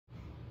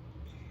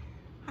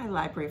Hi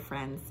library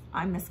friends,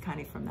 I'm Miss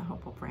Connie from the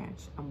Hopewell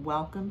branch and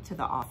welcome to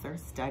the Author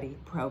Study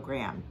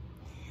Program.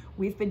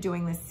 We've been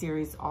doing this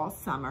series all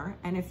summer,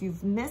 and if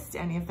you've missed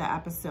any of the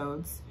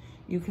episodes,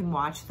 you can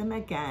watch them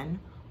again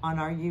on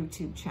our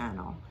YouTube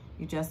channel.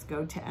 You just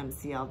go to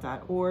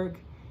mcl.org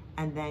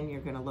and then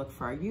you're going to look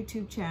for our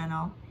YouTube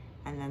channel,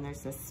 and then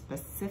there's a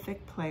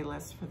specific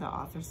playlist for the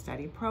Author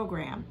Study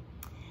Program.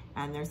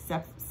 And there's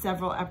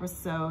several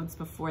episodes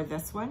before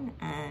this one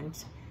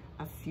and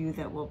a few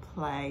that will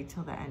play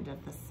till the end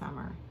of the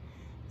summer.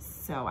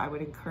 So I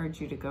would encourage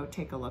you to go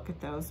take a look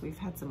at those. We've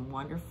had some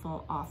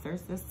wonderful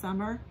authors this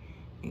summer,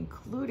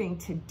 including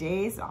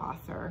today's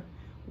author,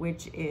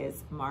 which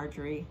is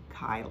Margery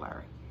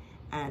Cuyler.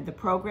 And the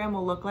program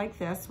will look like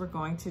this. We're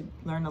going to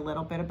learn a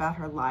little bit about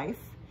her life.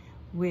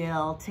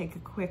 We'll take a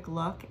quick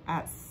look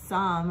at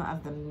some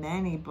of the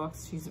many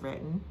books she's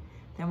written.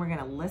 Then we're going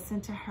to listen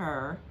to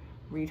her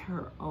read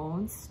her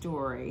own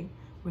story,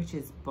 which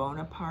is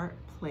Bonaparte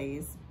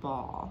Plays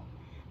Ball.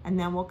 And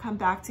then we'll come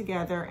back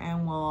together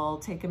and we'll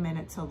take a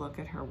minute to look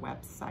at her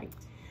website.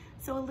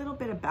 So a little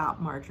bit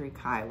about Margery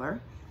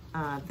Cuyler.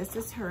 This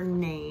is her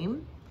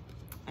name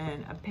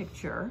and a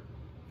picture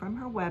from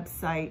her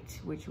website,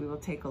 which we will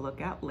take a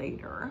look at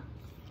later.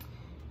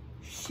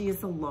 She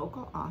is a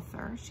local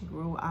author. She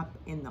grew up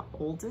in the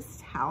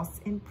oldest house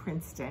in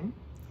Princeton.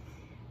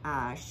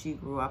 She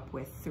grew up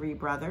with 3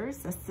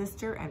 brothers, a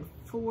sister, and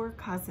 4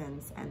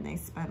 cousins, and they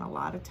spent a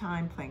lot of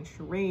time playing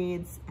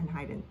charades and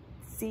hide and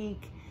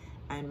seek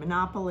and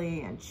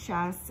Monopoly and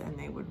chess, and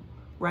they would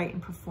write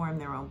and perform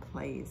their own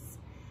plays.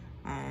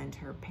 And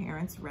her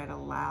parents read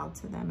aloud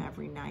to them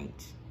every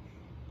night.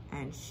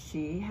 And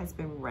she has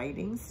been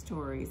writing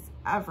stories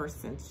ever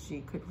since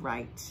she could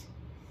write.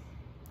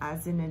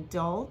 As an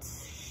adult,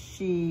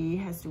 she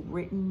has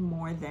written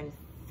more than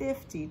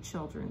 50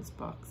 children's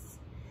books,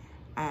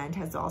 and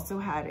has also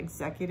had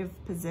executive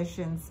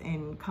positions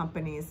in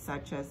companies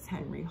such as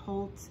Henry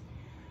Holt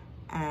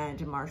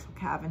and Marshall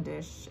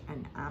Cavendish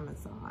and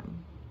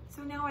Amazon.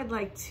 So now I'd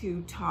like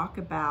to talk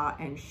about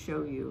and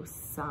show you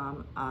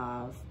some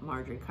of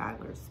Margery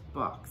Cuyler's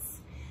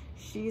books.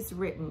 She's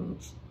written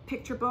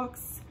picture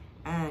books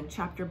and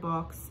chapter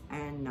books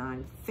and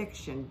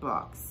nonfiction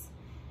books.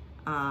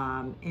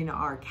 In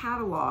our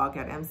catalog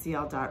at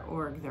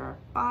mcl.org, there are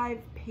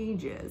 5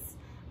 pages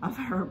of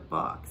her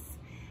books.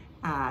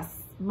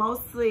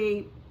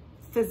 Mostly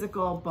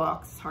physical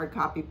books, hard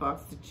copy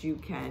books that you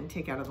can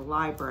take out of the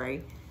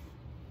library,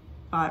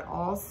 but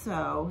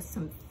also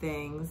some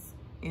things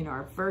in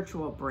our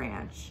virtual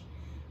branch.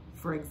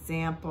 For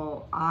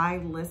example, I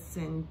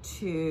listened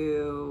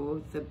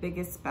to The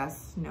Biggest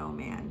Best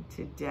Snowman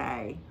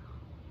today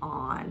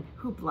on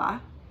Hopewell,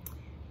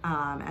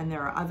 and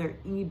there are other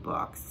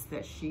ebooks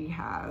that she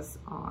has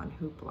on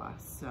Hopewell.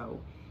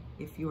 So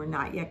if you are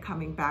not yet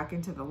coming back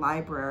into the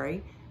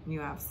library, and you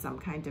have some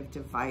kind of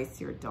device,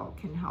 your adult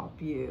can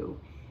help you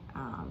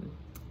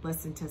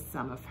listen to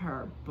some of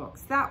her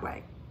books that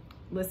way.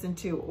 Listen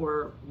to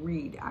or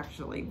read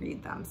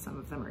them. Some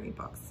of them are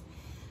ebooks.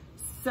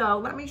 So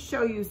let me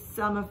show you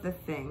some of the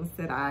things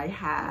that I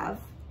have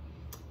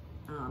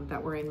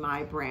that were in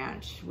my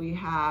branch. We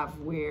have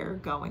We're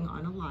Going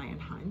on a Lion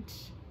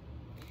Hunt.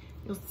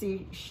 You'll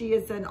see she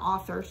is an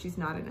author. She's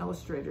not an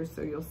illustrator,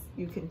 so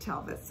you can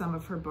tell that some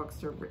of her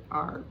books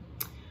are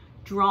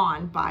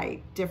drawn by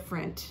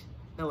different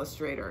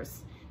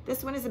illustrators.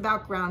 This one is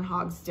about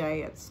Groundhog's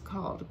Day. It's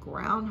called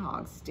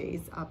Groundhog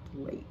Stays Up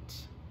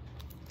Late.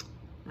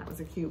 That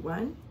was a cute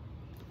one.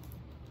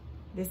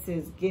 This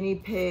is Guinea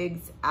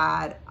Pigs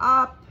Add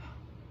Up.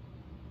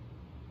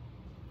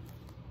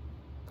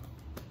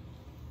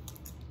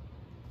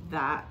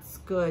 That's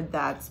Good,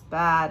 That's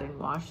Bad in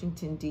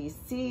Washington,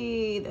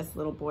 D.C. This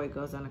little boy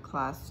goes on a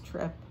class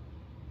trip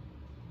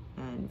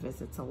and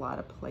visits a lot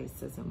of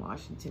places in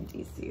Washington,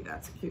 D.C.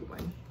 That's a cute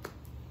one.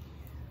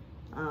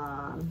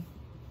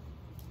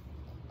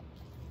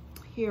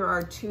 Here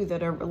are 2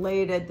 that are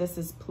related. This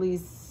is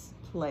Please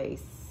Play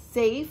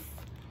Safe,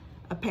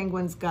 A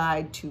Penguin's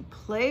Guide to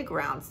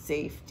Playground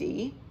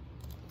Safety.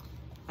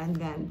 And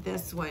then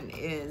this one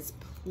is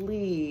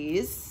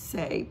Please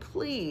Say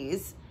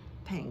Please,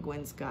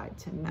 Penguin's Guide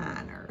to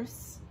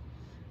Manners.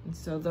 And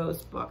so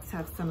those books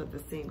have some of the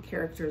same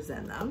characters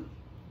in them.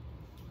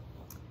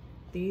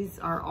 These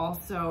are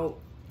also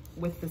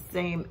with the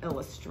same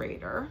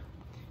illustrator.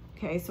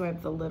 Okay, so I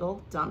have the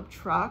little dump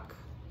truck,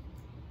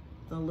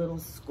 the little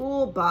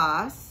school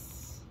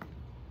bus,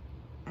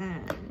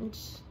 and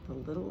the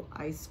little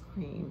ice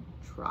cream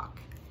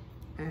truck.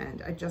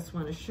 And I just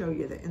want to show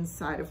you the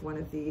inside of one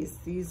of these.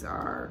 These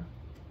are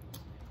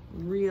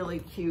really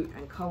cute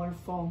and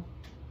colorful.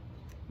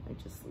 I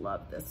just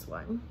love this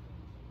one.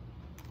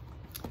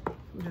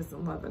 Who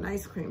doesn't love an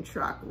ice cream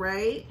truck,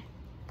 right?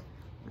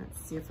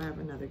 Let's see if I have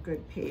another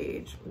good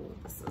page. Ooh,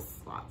 this is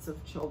lots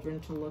of children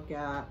to look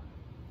at.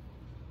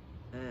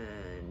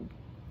 And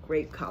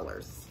great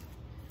colors.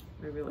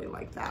 I really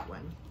like that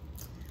one.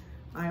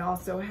 I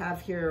also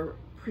have here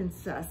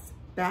Princess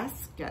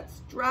Bess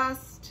Gets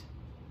Dressed.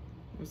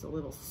 There's a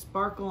little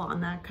sparkle on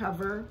that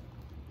cover.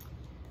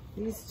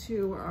 These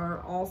two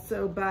are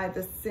also by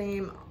the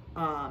same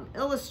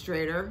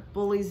illustrator,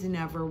 Bullies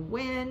Never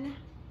Win.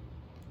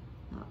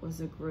 That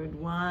was a good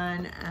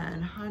one.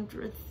 And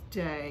 100th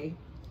Day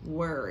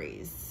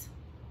Worries.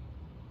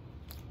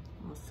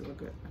 Also a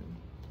good one.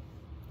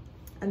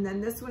 And then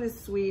this one is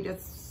sweet.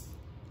 It's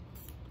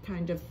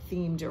kind of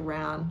themed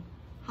around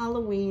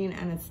Halloween,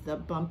 and it's the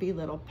Bumpy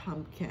Little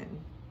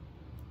Pumpkin.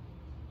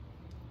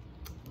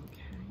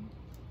 Okay.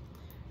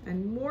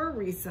 And more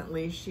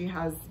recently, she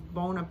has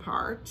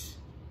Bonaparte,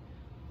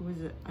 who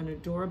is an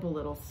adorable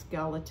little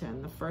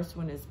skeleton. The first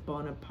one is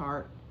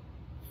Bonaparte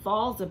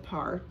Falls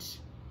Apart.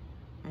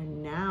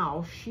 And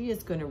now she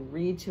is going to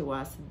read to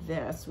us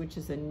this, which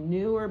is a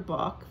newer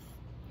book,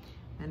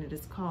 and it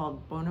is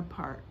called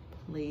Bonaparte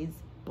Plays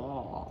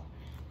Ball.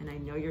 And I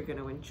know you're going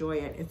to enjoy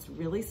it. It's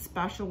really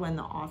special when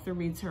the author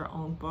reads her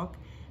own book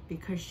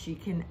because she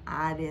can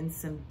add in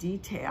some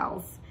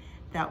details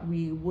that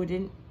we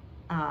wouldn't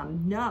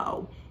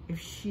know if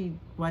she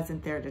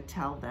wasn't there to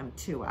tell them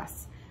to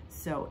us.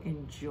 So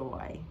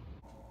enjoy.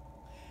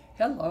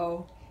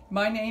 Hello,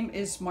 my name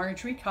is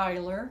Margery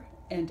Cuyler,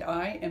 and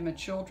I am a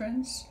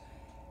children's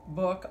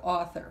book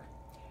author.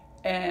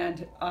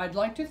 And I'd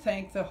like to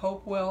thank the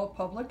Hopewell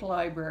Public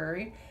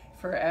Library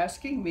for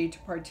asking me to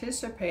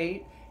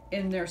participate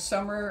in their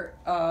summer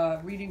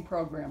reading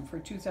program for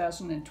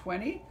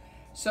 2020.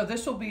 So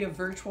this will be a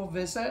virtual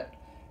visit.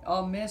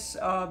 I'll miss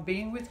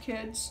being with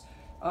kids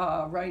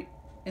right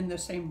in the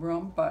same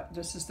room, but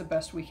this is the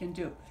best we can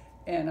do.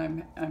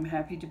 And I'm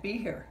happy to be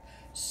here.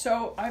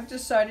 So I've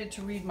decided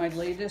to read my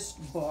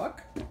latest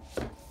book,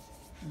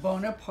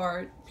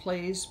 Bonaparte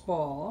Plays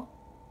Ball.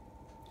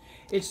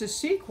 It's a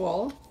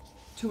sequel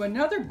to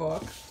another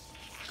book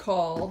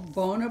called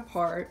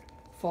Bonaparte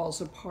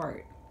Falls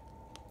Apart.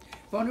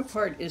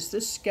 Bonaparte is the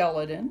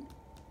skeleton,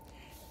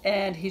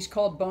 and he's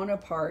called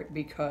Bonaparte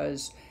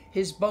because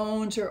his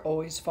bones are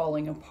always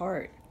falling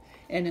apart.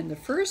 And in the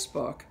first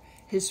book,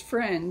 his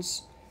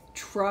friends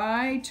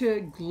try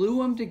to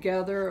glue him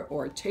together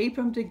or tape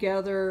him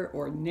together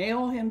or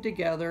nail him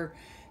together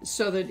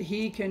so that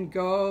he can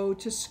go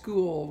to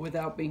school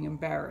without being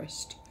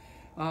embarrassed.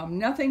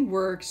 Nothing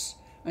works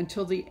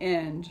until the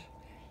end,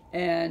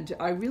 and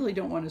I really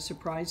don't want to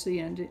surprise the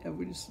end.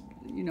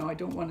 I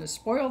don't want to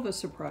spoil the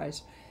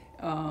surprise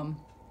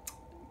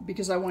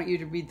because I want you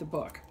to read the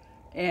book.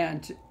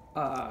 And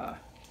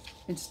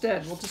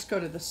instead, we'll just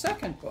go to the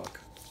second book,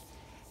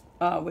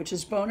 which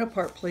is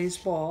Bonaparte Plays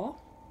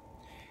Ball.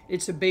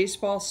 It's a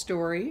baseball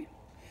story,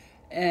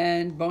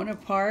 and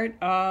Bonaparte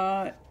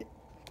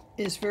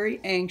is very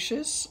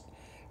anxious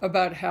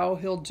about how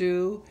he'll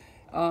do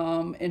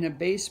in a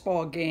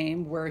baseball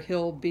game where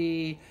he'll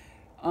be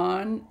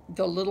on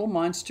the Little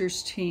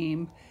Monsters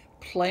team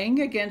playing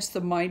against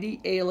the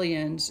Mighty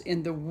Aliens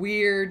in the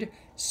Weird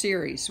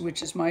Series,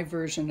 which is my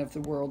version of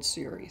the World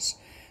Series.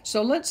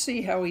 So let's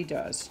see how he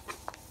does.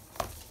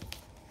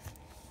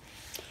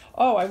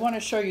 Oh, I want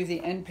to show you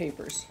the end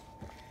papers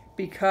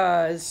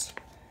because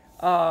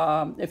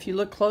if you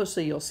look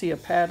closely, you'll see a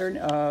pattern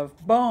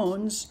of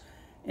bones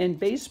and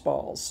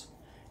baseballs.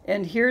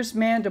 And here's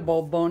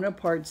Mandible,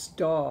 Bonaparte's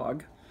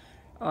dog,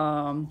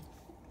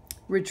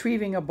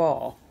 retrieving a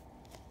ball.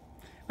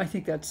 I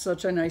think that's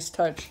such a nice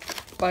touch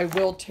by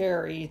Will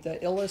Terry,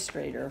 the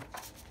illustrator.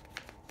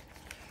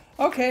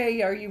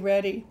 Okay, are you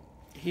ready?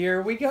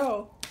 Here we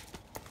go.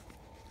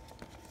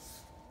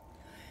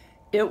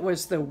 It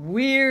was the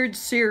Weird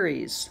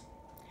Series.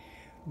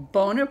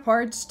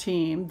 Bonaparte's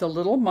team, the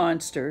Little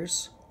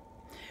Monsters,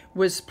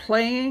 was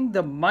playing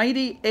the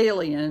Mighty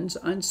Aliens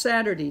on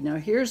Saturday. Now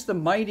here's the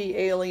Mighty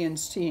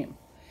Aliens team.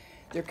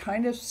 They're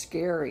kind of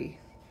scary.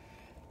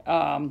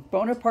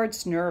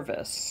 Bonaparte's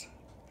nervous.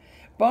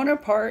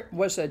 Bonaparte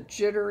was a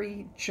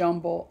jittery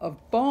jumble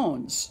of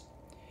bones.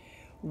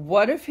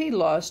 What if he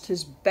lost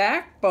his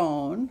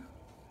backbone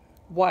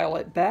while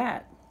at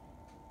bat?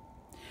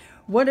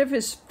 What if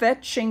his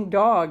fetching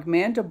dog,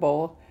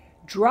 Mandible,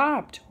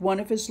 dropped one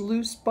of his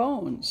loose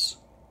bones?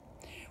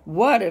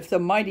 What if the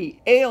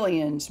Mighty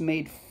Aliens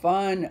made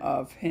fun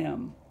of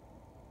him?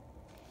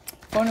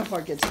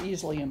 Bonaparte gets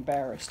easily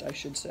embarrassed, I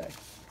should say.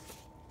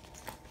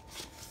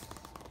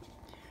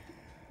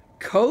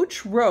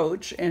 Coach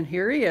Roach, and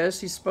here he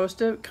is, he's supposed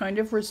to kind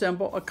of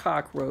resemble a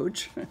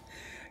cockroach.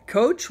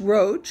 Coach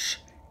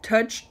Roach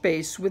touched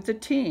base with the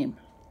team.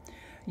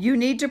 You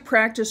need to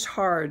practice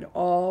hard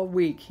all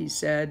week, he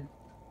said.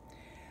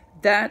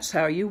 That's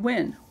how you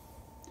win.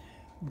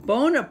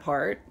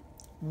 Bonaparte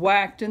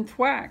whacked and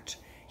thwacked.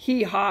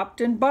 He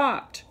hopped and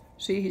bopped.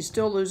 See, he's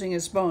still losing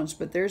his bones,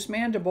 but there's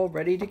Mandible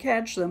ready to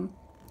catch them.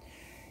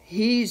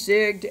 He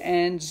zigged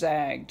and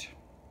zagged.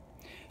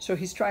 So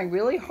he's trying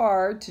really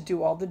hard to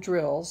do all the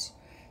drills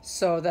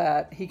so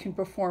that he can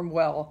perform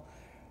well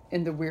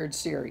in the Weird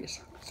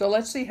Series. So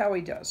let's see how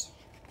he does.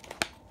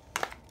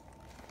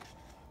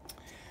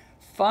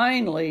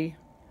 Finally,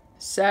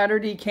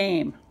 Saturday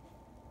came.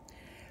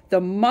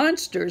 The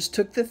monsters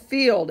took the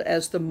field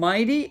as the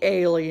Mighty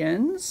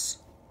Aliens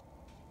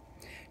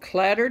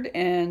clattered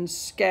and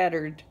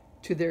scattered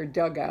to their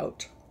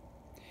dugout.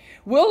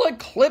 We'll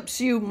eclipse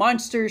you,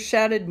 monster,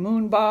 shouted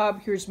Moon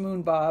Bob. Here's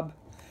Moon Bob.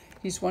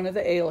 He's one of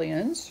the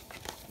aliens.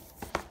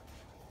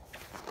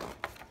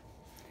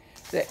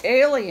 The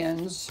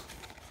aliens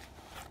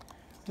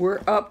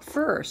were up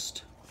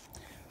first.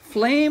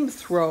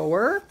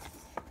 Flamethrower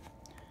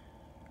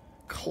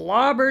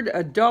clobbered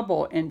a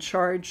double and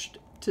charged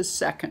to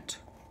second.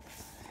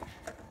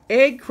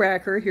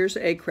 Eggcracker, here's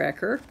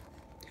Eggcracker,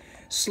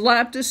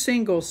 slapped a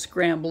single,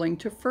 scrambling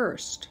to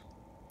first.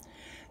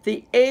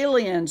 The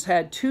aliens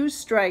had 2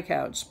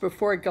 strikeouts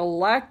before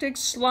Galactic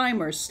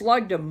Slimer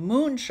slugged a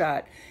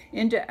moonshot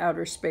into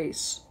outer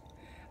space,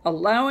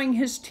 allowing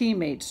his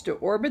teammates to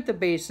orbit the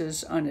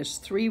bases on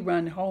his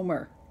 3-run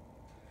homer.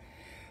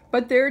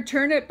 But their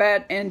turn at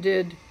bat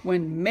ended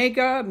when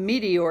Mega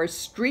Meteor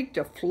streaked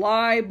a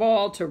fly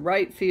ball to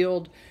right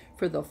field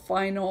for the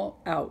final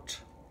out.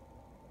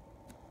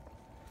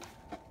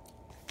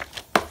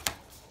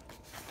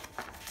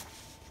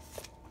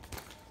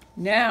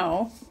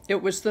 Now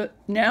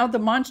the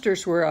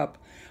monsters were up.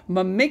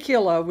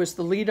 Mamicula was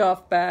the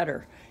leadoff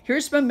batter.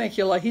 Here's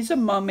Mamicula. He's a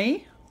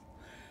mummy.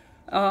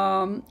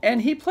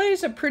 And he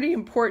plays a pretty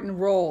important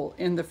role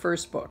in the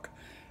first book.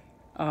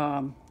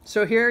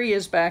 So here he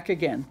is back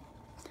again.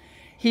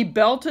 He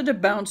belted a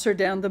bouncer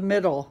down the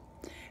middle.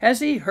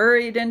 As he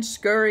hurried and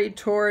scurried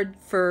toward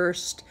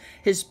first,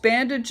 his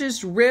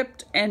bandages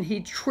ripped and he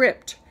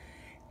tripped.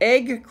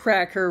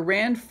 Eggcracker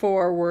ran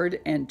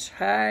forward and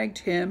tagged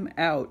him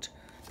out.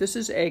 This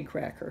is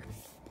Eggcracker.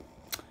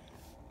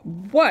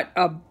 What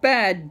a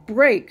bad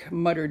break,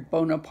 muttered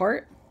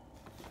Bonaparte.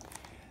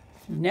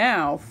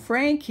 Now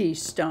Frankie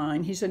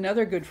Stein, he's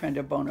another good friend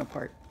of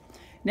Bonaparte.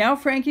 Now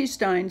Frankie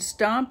Stein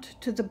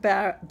stomped to the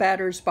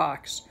batter's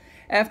box.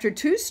 After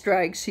 2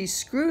 strikes, he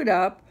screwed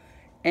up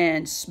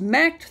and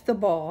smacked the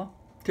ball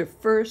to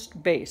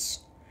first base.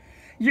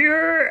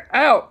 You're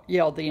out,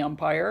 yelled the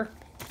umpire.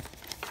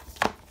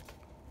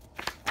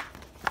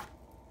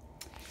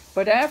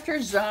 But after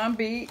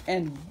Zombie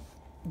and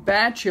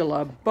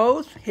Batula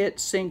both hit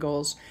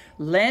singles,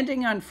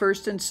 landing on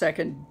first and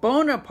second,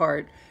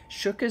 Bonaparte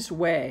shook his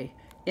way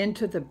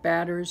into the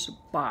batter's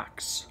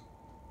box.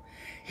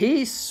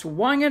 He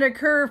swung at a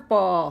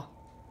curveball.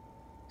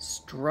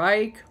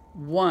 Strike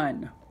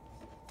 1.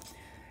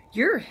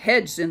 Your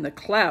head's in the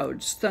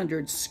clouds,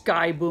 thundered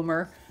Sky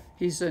Boomer.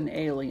 He's an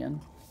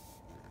alien.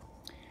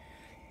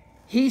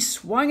 He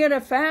swung at a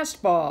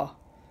fastball.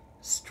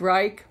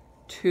 Strike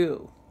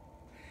 2.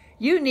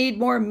 You need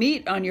more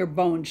meat on your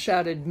bones,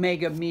 shouted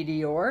Mega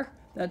Meteor.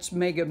 That's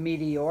Mega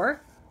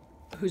Meteor,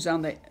 who's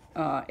on the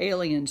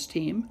aliens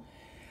team.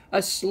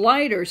 A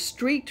slider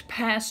streaked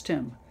past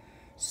him.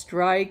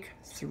 Strike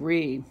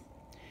 3.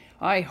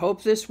 I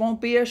hope this won't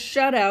be a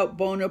shutout,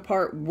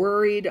 Bonaparte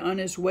worried on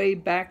his way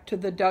back to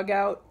the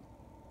dugout.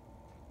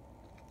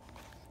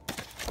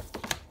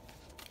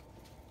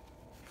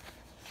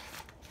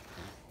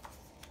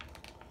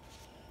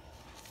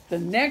 The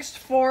next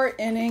 4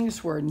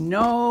 innings were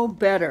no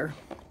better.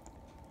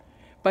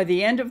 By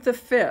the end of the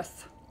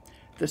 5th,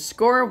 the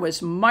score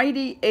was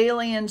Mighty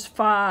Aliens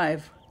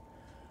 5,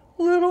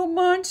 Little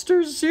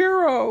Monsters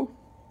 0.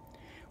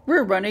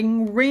 We're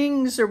running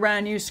rings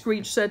around you,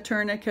 screeched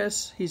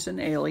Saturnicus. He's an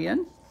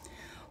alien.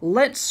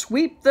 Let's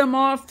sweep them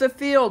off the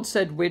field,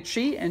 said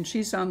Witchy, and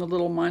she's on the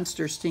Little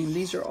Monsters team.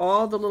 These are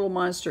all the little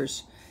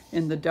monsters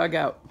in the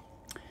dugout.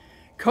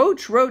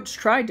 Coach Roach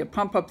tried to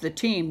pump up the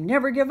team.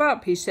 Never give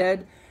up, he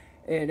said.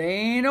 It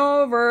ain't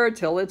over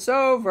till it's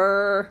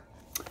over.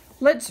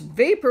 Let's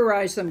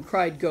vaporize them,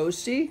 cried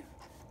Ghosty.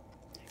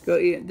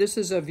 This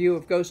is a view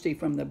of Ghosty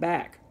from the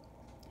back.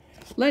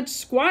 Let's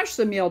squash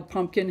them, yelled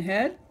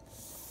Pumpkinhead.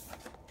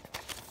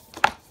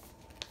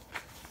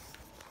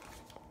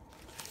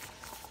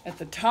 At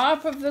the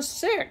top of the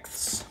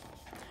 6th,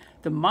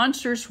 the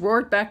monsters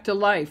roared back to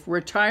life,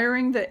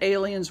 retiring the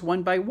aliens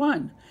one by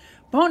one.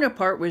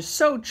 Bonaparte was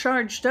so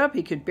charged up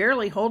he could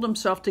barely hold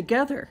himself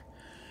together.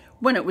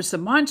 When it was the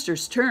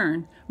monster's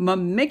turn,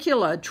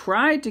 Mamicula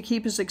tried to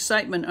keep his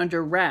excitement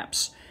under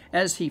wraps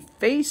as he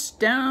faced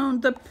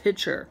down the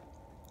pitcher.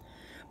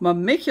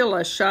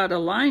 Mamicula shot a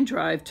line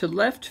drive to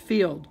left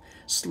field,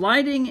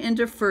 sliding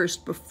into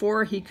first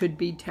before he could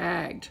be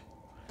tagged.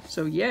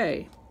 So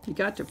yay, he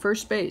got to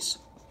first base.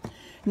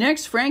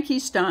 Next, Frankie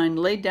Stein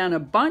laid down a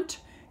bunt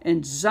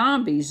and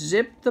Zombie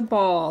zipped the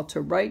ball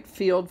to right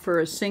field for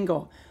a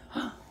single.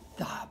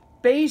 The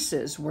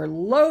bases were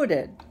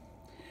loaded.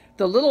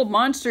 The little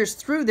monsters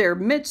threw their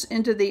mitts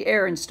into the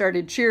air and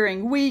started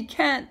cheering, "We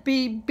can't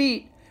be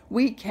beat.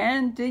 We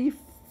can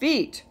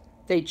defeat,"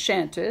 they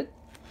chanted.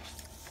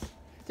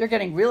 They're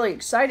getting really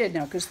excited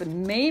now because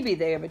maybe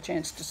they have a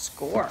chance to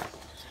score.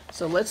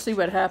 So let's see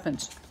what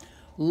happens.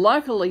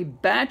 Luckily,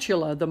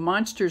 Batula, the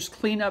monster's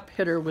cleanup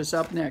hitter, was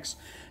up next.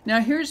 Now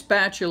here's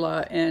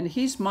Batula, and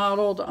he's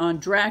modeled on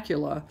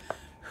Dracula,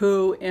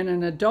 who in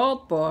an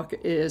adult book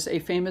is a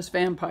famous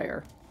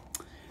vampire.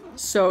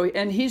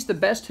 And he's the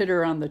best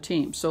hitter on the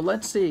team. So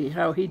let's see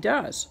how he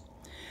does.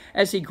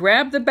 As he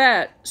grabbed the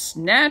bat,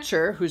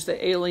 Snatcher, who's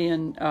the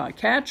alien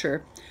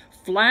catcher,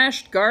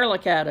 flashed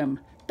garlic at him.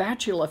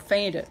 Batula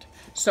fainted.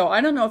 So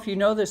I don't know if you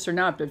know this or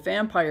not, but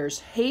vampires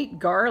hate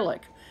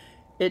garlic.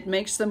 It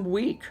makes them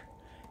weak.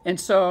 And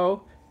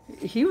so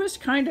he was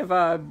kind of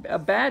a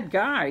bad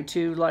guy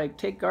to like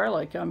take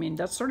garlic. I mean,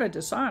 that's sort of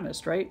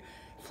dishonest, right?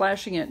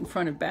 Flashing it in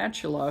front of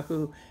Bachelor,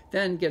 who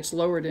then gets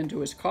lowered into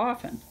his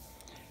coffin.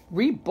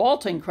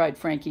 Rebolting, cried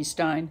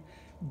Frankenstein.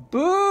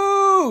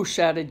 Boo,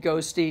 shouted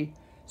Ghosty.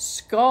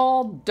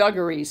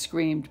 Skullduggery,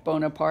 screamed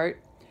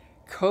Bonaparte.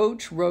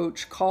 Coach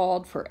Roach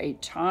called for a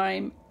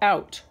time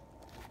out.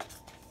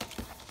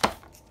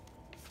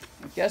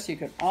 I guess you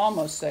could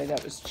almost say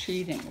that was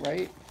cheating,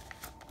 right?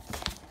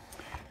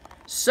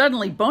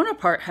 Suddenly,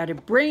 Bonaparte had a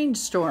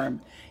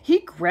brainstorm. He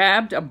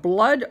grabbed a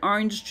blood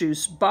orange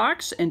juice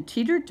box and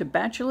teetered to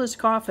Bachelor's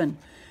coffin.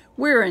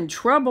 We're in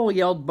trouble,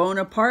 yelled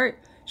Bonaparte,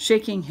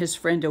 shaking his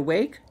friend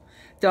awake.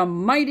 The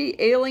mighty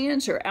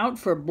aliens are out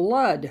for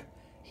blood.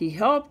 He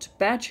helped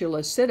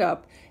Bachelor sit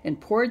up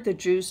and poured the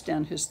juice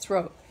down his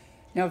throat.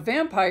 Now,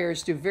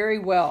 vampires do very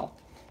well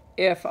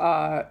if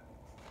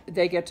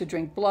they get to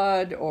drink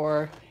blood,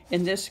 or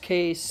in this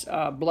case,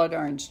 blood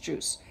orange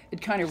juice.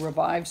 It kind of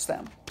revives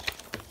them.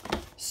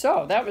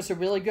 So that was a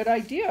really good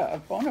idea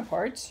of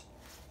Bonaparte's,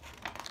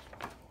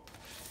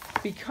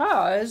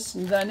 because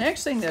the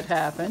next thing that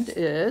happened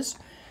is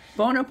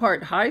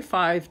Bonaparte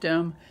high-fived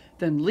him,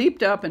 then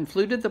leaped up and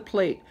flew to the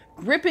plate.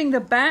 Gripping the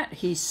bat,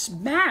 he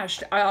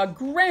smashed a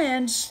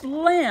grand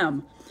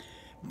slam.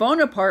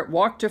 Bonaparte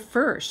walked to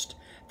first.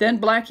 Then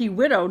Blackie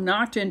Widow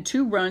knocked in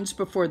 2 runs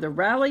before the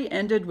rally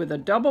ended with a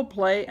double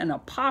play and a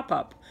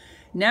pop-up.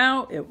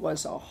 Now it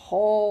was a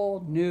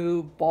whole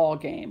new ball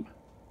game.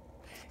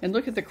 And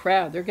look at the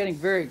crowd. They're getting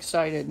very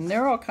excited. And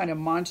they're all kind of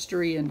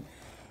monstery, and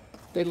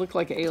they look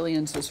like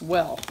aliens as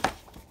well.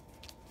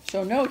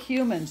 So no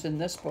humans in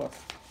this book.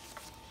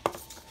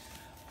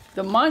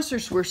 The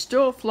monsters were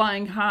still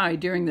flying high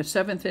during the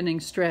 7th inning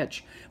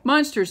stretch.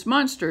 Monsters,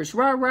 monsters,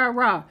 rah, rah,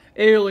 rah.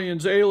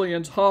 Aliens,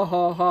 aliens, ha,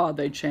 ha, ha,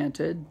 they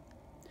chanted.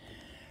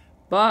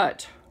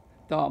 But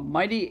the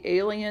mighty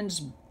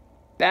aliens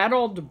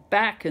battled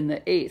back in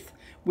the 8th,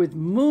 with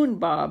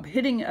Moonbob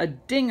hitting a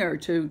dinger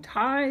to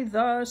tie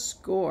the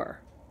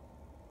score.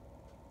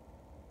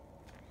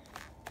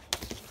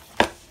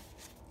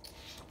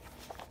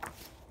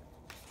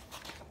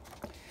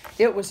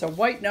 It was a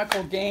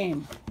white-knuckle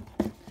game.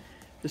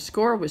 The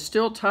score was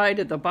still tied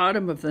at the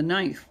bottom of the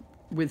 9th,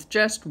 with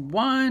just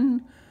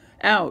 1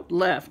 out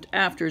left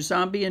after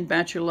Zombie and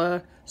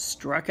Bachelor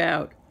struck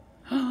out.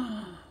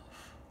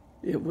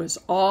 It was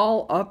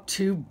all up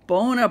to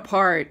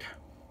Bonaparte.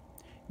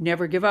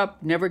 Never give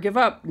up, never give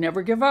up,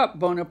 never give up,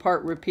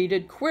 Bonaparte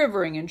repeated,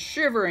 quivering and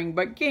shivering,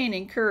 but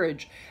gaining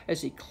courage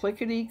as he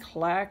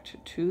clickety-clacked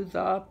to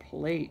the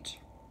plate.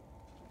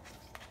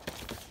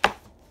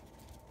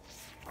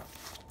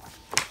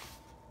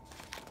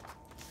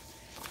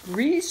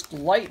 Greased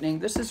Lightning.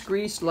 This is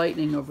Greased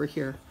Lightning over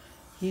here.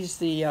 He's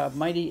the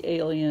mighty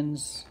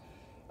aliens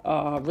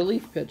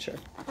relief pitcher.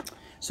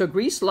 So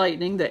Greased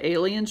Lightning, the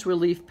aliens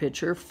relief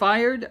pitcher,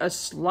 fired a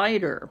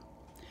slider.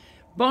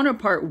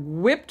 Bonaparte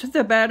whipped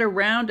the bat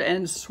around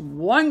and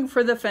swung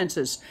for the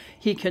fences.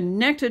 He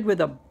connected with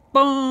a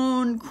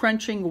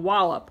bone-crunching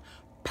wallop.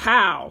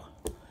 Pow!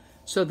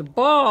 So the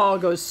ball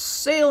goes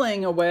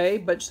sailing away,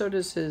 but so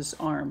does his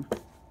arm.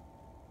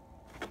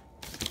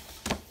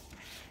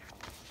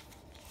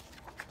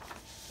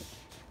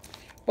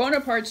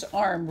 Bonaparte's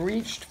arm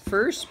reached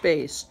first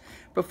base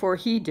before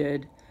he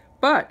did,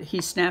 but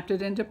he snapped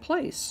it into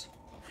place.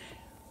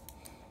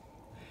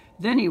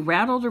 Then he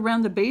rattled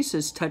around the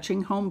bases,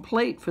 touching home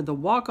plate for the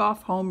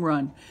walk-off home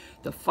run.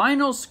 The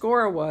final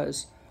score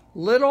was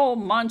Little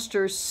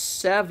Monsters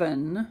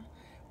 7,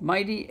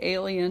 Mighty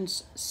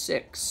Aliens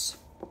 6.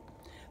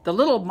 The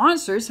Little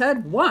Monsters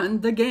had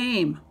won the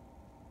game.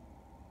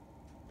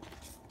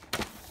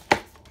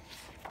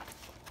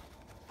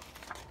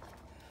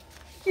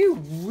 You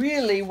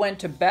really went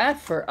to bat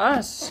for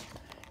us,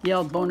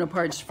 yelled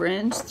Bonaparte's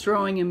friends,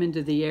 throwing him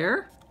into the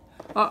air.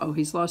 Uh-oh,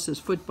 he's lost his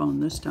foot bone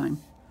this time.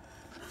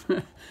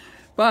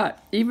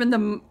 But even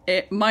the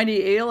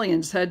mighty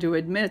aliens had to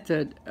admit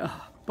that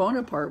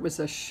Bonaparte was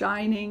a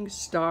shining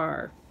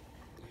star.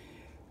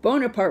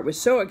 Bonaparte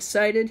was so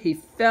excited he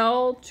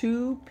fell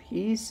to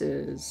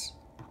pieces.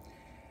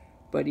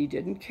 But he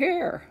didn't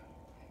care.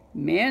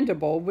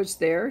 Mandible was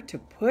there to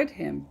put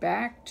him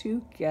back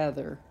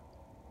together.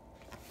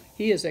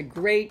 He is a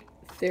great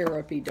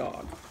therapy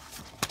dog.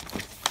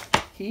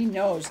 He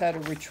knows how to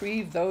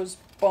retrieve those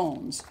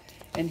bones.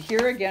 And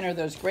here again are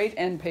those great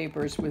end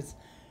papers with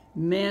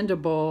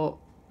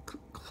Mandible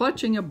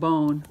clutching a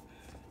bone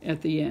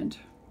at the end.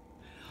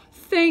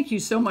 Thank you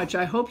so much.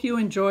 I hope you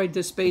enjoyed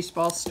this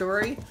baseball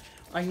story.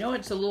 I know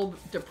it's a little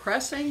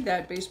depressing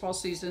that baseball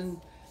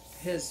season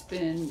has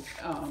been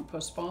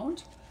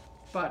postponed,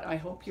 but I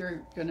hope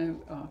you're going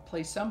to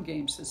play some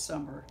games this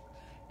summer.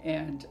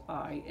 And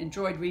I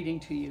enjoyed reading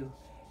to you,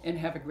 and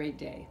have a great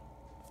day.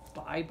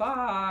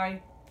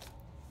 Bye-bye.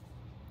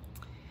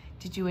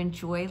 Did you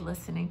enjoy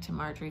listening to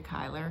Margery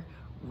Cuyler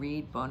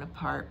read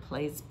Bonaparte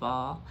Plays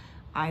Ball?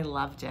 I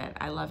loved it.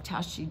 I loved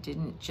how she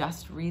didn't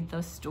just read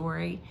the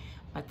story,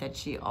 but that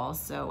she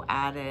also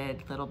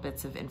added little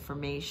bits of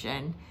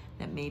information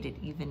that made it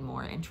even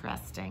more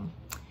interesting.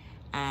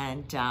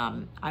 And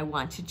I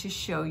wanted to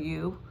show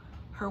you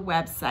her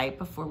website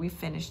before we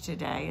finish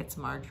today. It's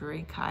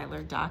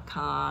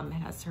margerycuyler.com. It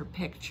has her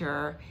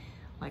picture,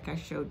 like I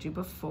showed you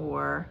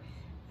before,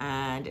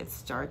 and it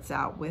starts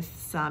out with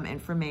some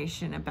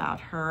information about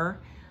her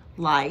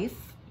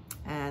life.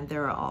 And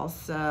there are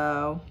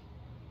also,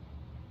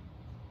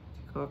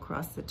 go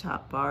across the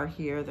top bar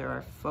here, there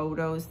are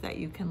photos that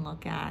you can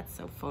look at.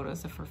 So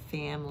photos of her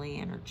family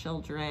and her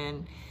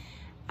children,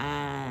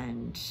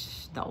 and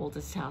the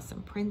oldest house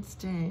in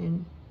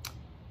Princeton,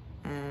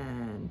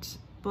 and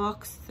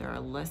books. There are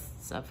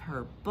lists of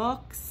her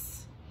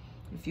books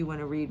if you want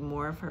to read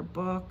more of her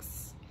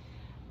books.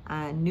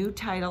 New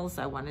titles.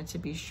 I wanted to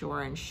be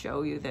sure and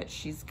show you that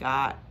she's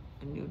got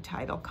a new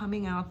title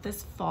coming out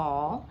this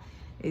fall.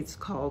 It's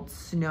called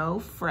Snow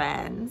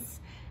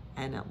Friends,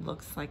 and it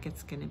looks like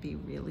it's going to be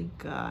really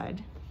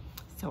good.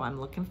 So I'm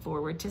looking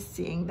forward to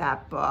seeing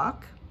that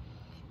book.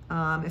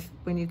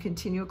 When you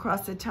continue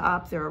across the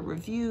top, there are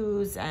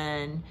reviews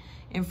and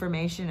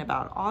information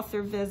about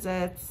author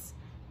visits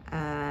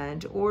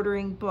and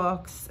ordering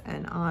books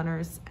and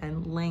honors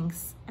and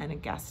links and a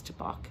guest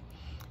book.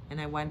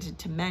 And I wanted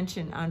to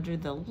mention under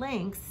the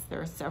links,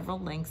 there are several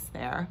links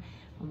there.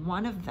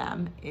 One of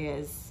them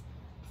is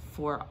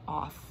for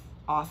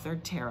author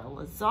Tara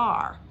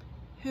Lazar,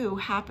 who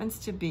happens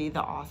to be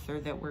the author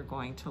that we're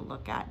going to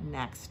look at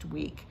next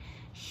week.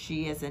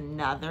 She is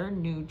another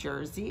New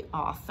Jersey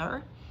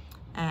author,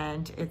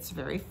 and it's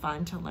very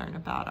fun to learn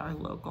about our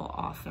local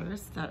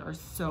authors that are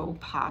so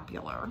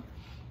popular.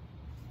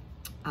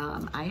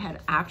 I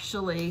had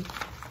actually,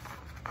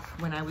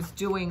 when I was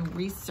doing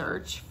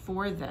research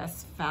for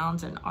this,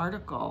 found an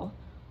article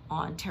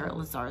on Tara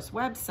Lazar's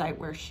website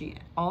where she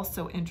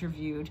also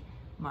interviewed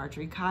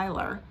Margery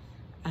Cuyler,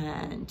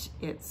 and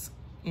it's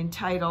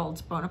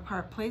entitled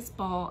Bonaparte Plays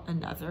Ball,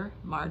 Another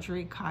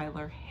Margery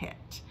Cuyler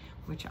Hit,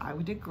 which I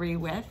would agree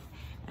with,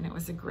 and it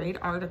was a great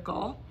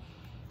article.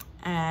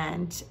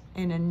 And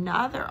in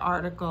another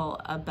article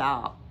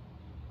about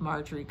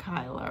Margery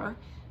Cuyler,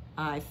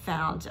 I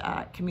found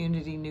at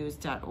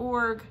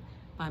communitynews.org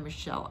by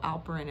Michelle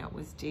Alper, and it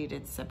was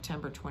dated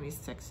September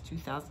 26,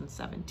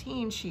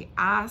 2017. She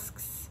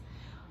asks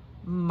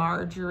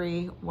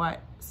Margery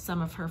what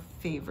some of her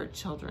favorite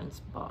children's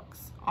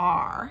books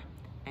are,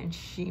 and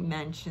she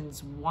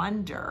mentions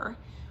Wonder,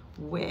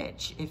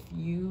 which, if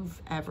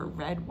you've ever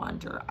read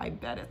Wonder, I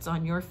bet it's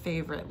on your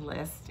favorite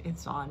list.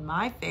 It's on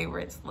my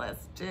favorites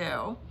list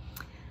too.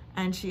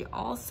 And she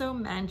also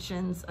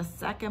mentions a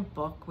second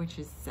book, which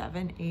is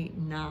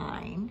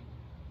 789,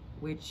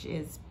 which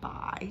is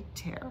by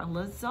Tara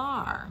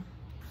Lazar.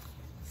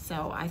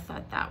 So I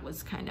thought that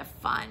was kind of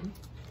fun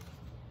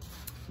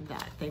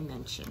that they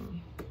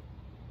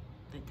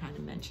kind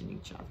of mention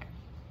each other.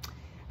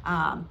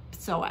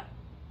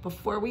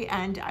 Before we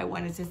end, I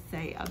wanted to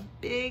say a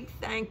big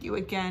thank you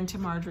again to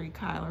Margery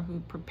Cuyler, who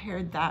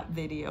prepared that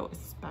video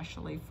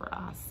especially for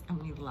us, and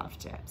we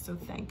loved it. So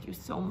thank you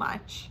so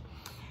much.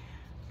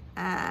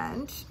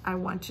 And I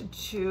wanted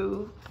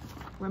to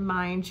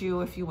remind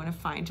you, if you want to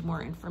find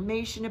more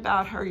information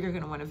about her, you're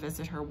going to want to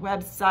visit her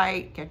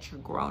website. Get your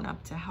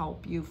grown-up to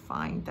help you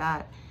find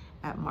that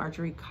at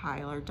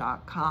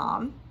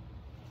margerycuyler.com.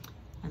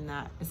 And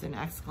that is an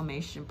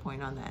exclamation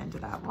point on the end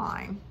of that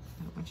line.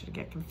 I don't want you to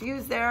get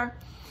confused there.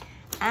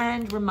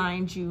 And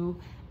remind you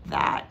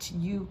that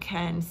you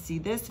can see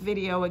this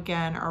video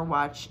again or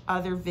watch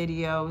other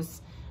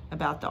videos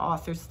about the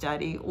author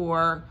study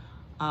or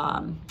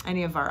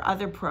any of our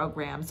other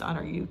programs on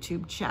our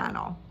YouTube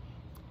channel.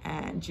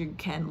 And you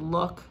can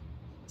look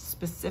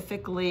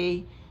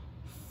specifically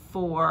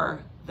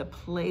for the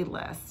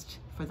playlist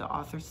for the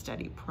author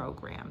study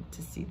program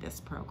to see this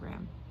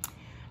program.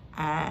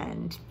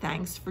 And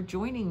thanks for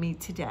joining me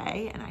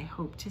today, and I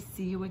hope to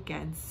see you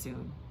again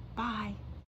soon. Bye.